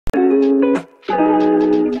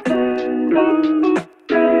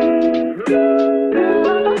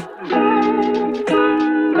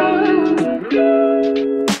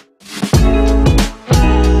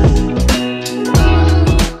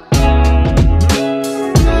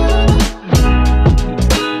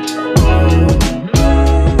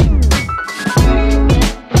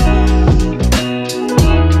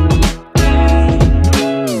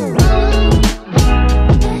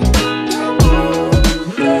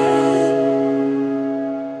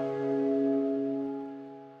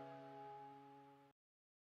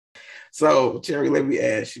So, Cherie, let me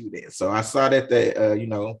ask you this. So, I saw that they,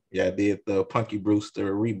 did the Punky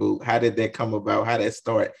Brewster reboot. How did that come about? How did that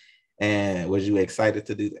start? And was you excited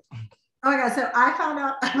to do that? Oh my God! So I found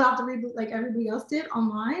out about the reboot like everybody else did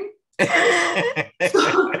online. so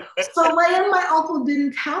Leia and my uncle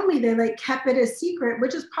didn't tell me. They like kept it a secret,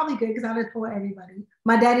 which is probably good because I'd have told everybody.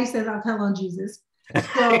 My daddy says I'll tell on Jesus.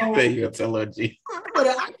 So you'll tell on Jesus. But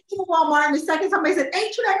I went to Walmart and the second somebody said,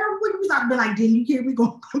 "Ain't you that girl?" I'd be like, "Didn't you hear? We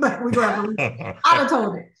gonna come back. We gonna have a reboot." I'd have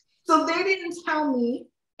told it. So they didn't tell me,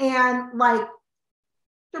 and like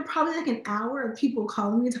there probably like an hour of people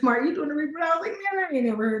calling me tomorrow. You doing a reboot? I was like, "Man, I ain't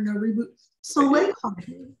never heard no reboot." So they called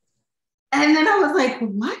me. And then I was like,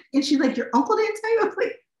 "What?" And she's like, "Your uncle didn't tell you?" I was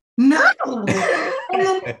like, "No." And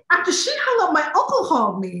then after she hung up, my uncle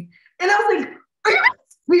called me. And I was like, "Are you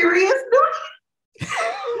serious?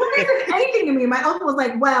 What isn't anything to me?" My uncle was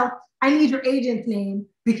like, "Well, I need your agent's name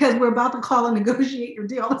because we're about to call and negotiate your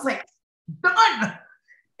deal." I was like, "Done."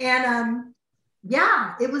 And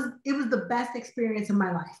yeah, it was the best experience of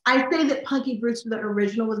my life. I say that Punky Brewster, the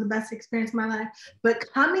original, was the best experience of my life, but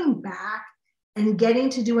coming back and getting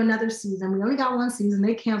to do another season, we only got one season.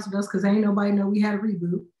 They canceled us because ain't nobody know we had a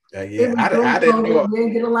reboot. I didn't know. We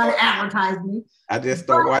didn't get a lot of advertising. I just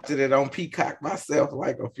started watching it on Peacock myself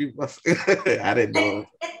like a few months. I didn't know.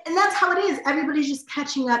 And that's how it is. Everybody's just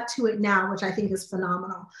catching up to it now, which I think is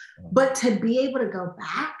phenomenal. But to be able to go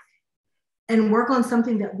back and work on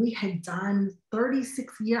something that we had done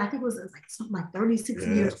 36 years, I think it was like something like 36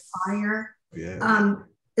 years prior,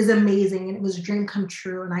 is amazing. And it was a dream come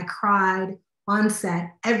true. And I cried on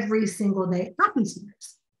set every single day, happy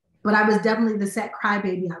tears. But I was definitely the set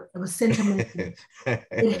crybaby. It was sentimental.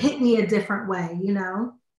 It hit me a different way,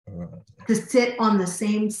 to sit on the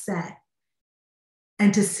same set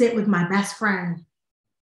and to sit with my best friend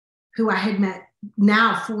who I had met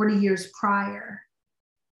now 40 years prior,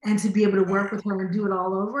 and to be able to work with her and do it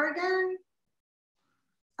all over again.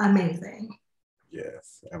 Amazing.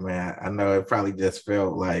 Yes. I mean, I know it probably just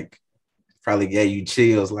felt like, probably gave you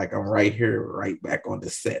chills, like I'm right here, right back on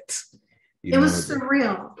the set. It was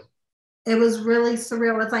surreal. It was really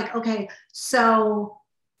surreal. It's like, okay, so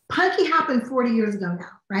Punky happened 40 years ago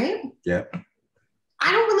now, right? Yeah.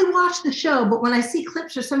 I don't really watch the show, but when I see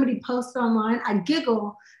clips or somebody post online, I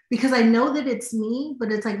giggle because I know that it's me,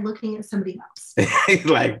 but it's like looking at somebody else.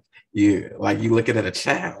 like you looking at a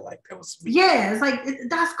child, like that was me. Yeah, it's like,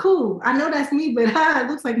 that's cool. I know that's me, but it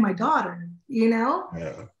looks like my daughter,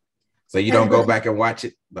 Yeah. So you don't go back and watch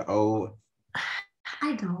it, the old?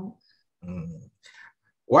 I don't.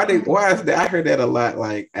 Why is that? I heard that a lot,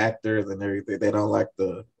 like actors and everything, they don't like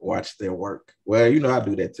to watch their work. Well, I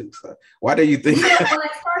do that too. So why do you think?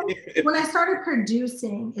 When I started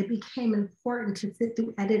producing, it became important to sit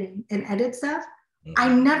through editing and edit stuff. I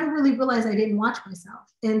never really realized I didn't watch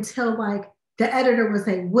myself until like the editor was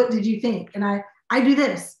saying, "What did you think?" And I do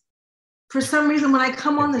this. For some reason, when I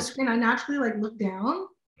come on the screen, I naturally like look down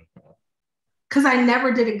because I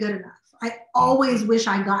never did it good enough. I always wish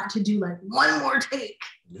I got to do like one more take.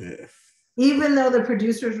 Yeah. Even though the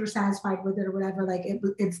producers were satisfied with it or whatever, like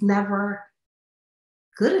it's never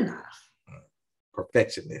good enough.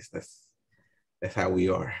 Perfectionist. That's how we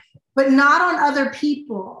are. But not on other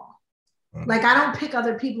people. Like I don't pick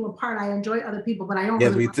other people apart. I enjoy other people, but I don't.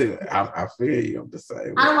 Yes, me too. I feel you. I'm the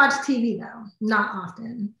same. I don't watch TV though, not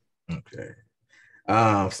often. Okay.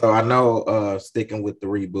 So I know, sticking with the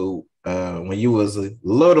reboot, when you was a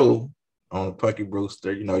little on Punky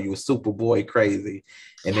Brewster, you were Superboy crazy,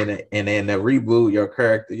 and then the reboot, your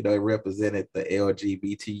character, it represented the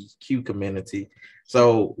LGBTQ community.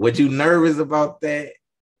 So, were you nervous about that?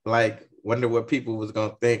 Like, wonder what people was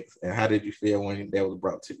gonna think, and how did you feel when that was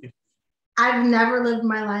brought to you? I've never lived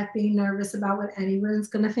my life being nervous about what anyone's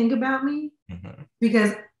gonna think about me,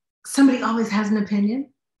 because somebody always has an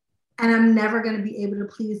opinion. And I'm never going to be able to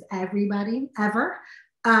please everybody ever.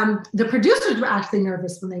 The producers were actually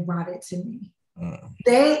nervous when they brought it to me.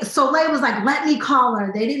 Souldier was like, "Let me call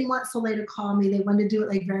her." They didn't want Souldier to call me. They wanted to do it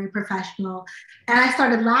like very professional. And I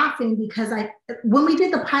started laughing because when we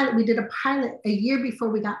did a pilot a year before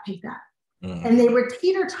we got picked up. And they were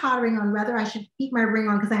teeter-tottering on whether I should keep my ring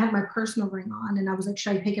on because I had my personal ring on. And I was like,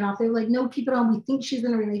 "Should I take it off?" They were like, "No, keep it on. We think she's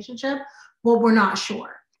in a relationship." Well, we're not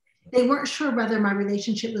sure. They weren't sure whether my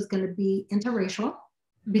relationship was going to be interracial,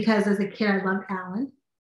 because as a kid, I loved Alan,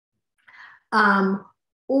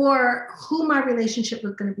 or who my relationship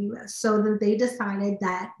was going to be with. So then they decided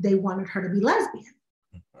that they wanted her to be lesbian.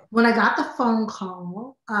 When I got the phone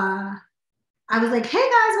call, I was like, "Hey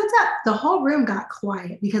guys, what's up?" The whole room got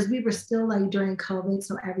quiet because we were still like during COVID.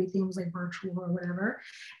 So everything was like virtual or whatever.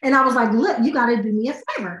 And I was like, "Look, you got to do me a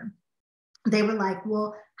favor." they were like,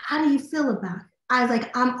 well, how do you feel about it? I was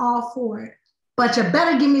like, I'm all for it, but you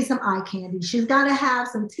better give me some eye candy. She's got to have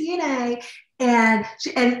some TNA. And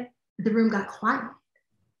the room got quiet.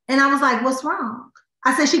 And I was like, what's wrong?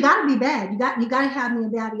 I said, she got to be bad. You got to have me a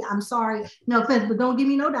baddie. I'm sorry. No offense, but don't give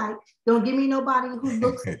me no dyke. Don't give me nobody who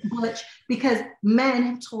looks butch, because men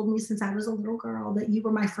have told me since I was a little girl that you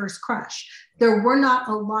were my first crush. There were not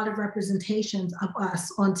a lot of representations of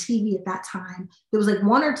us on TV at that time. There was like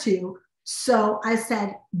one or two. So I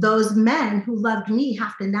said, those men who loved me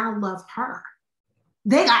have to now love her.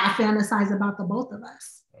 They got to fantasize about the both of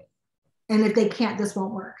us. And if they can't, this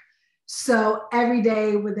won't work. So every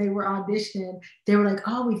day when they were auditioning, they were like,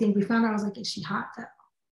 oh, we think we found her. I was like, is she hot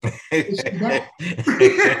though? Is she bad?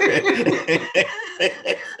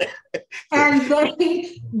 And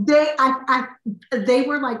they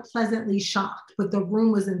were like pleasantly shocked, but the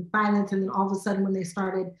room was in silence. And then all of a sudden when they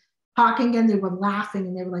started talking and they were laughing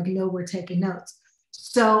and they were like, no, we're taking notes.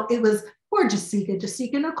 So it was poor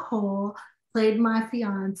Jessica Nicole played my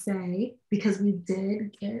fiance, because we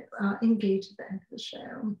did get engaged at the end of the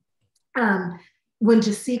show. When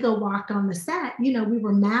Jessica walked on the set, we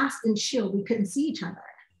were masked and shielded. We couldn't see each other.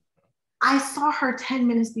 I saw her 10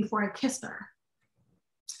 minutes before I kissed her.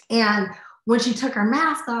 And when she took her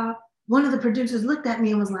mask off, one of the producers looked at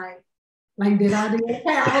me and was like, did I do okay?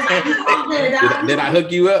 I was like, oh, did I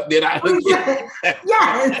hook you up? Did I hook you up?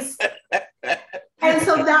 Yes. And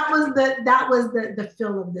so that was the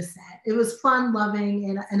feel of the set. It was fun,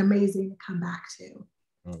 loving, and amazing to come back to.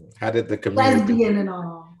 How did the community, lesbian and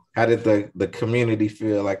all? How did the community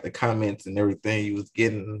feel, like the comments and everything you was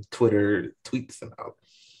getting, Twitter tweets and all?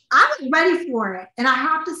 I was ready for it. And I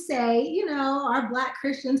have to say, our Black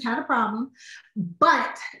Christians had a problem,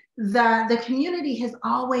 but the community has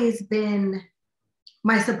always been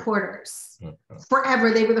my supporters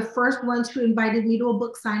forever. They were the first ones who invited me to a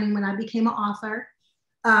book signing when I became an author.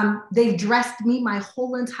 They've dressed me my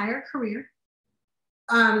whole entire career.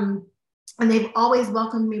 And they've always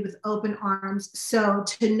welcomed me with open arms. So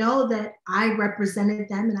to know that I represented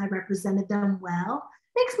them and I represented them well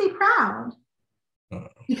makes me proud.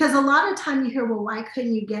 Because a lot of time you hear, well, why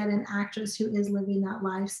couldn't you get an actress who is living that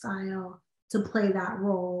lifestyle to play that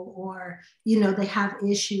role? Or, they have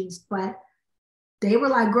issues, but they were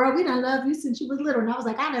like, girl, we done loved you since you was little. And I was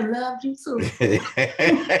like, I done loved you too.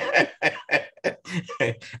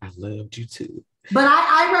 I loved you too. But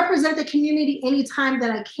I represent the community anytime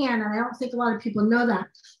that I can. And I don't think a lot of people know that.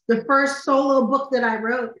 The first solo book that I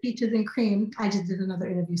wrote, Peaches and Cream, I just did another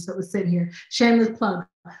interview, so it was sitting here. Shameless plug.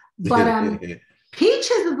 But Peaches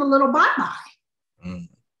is a little bye-bye.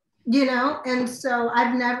 And so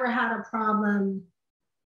I've never had a problem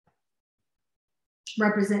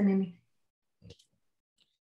representing me.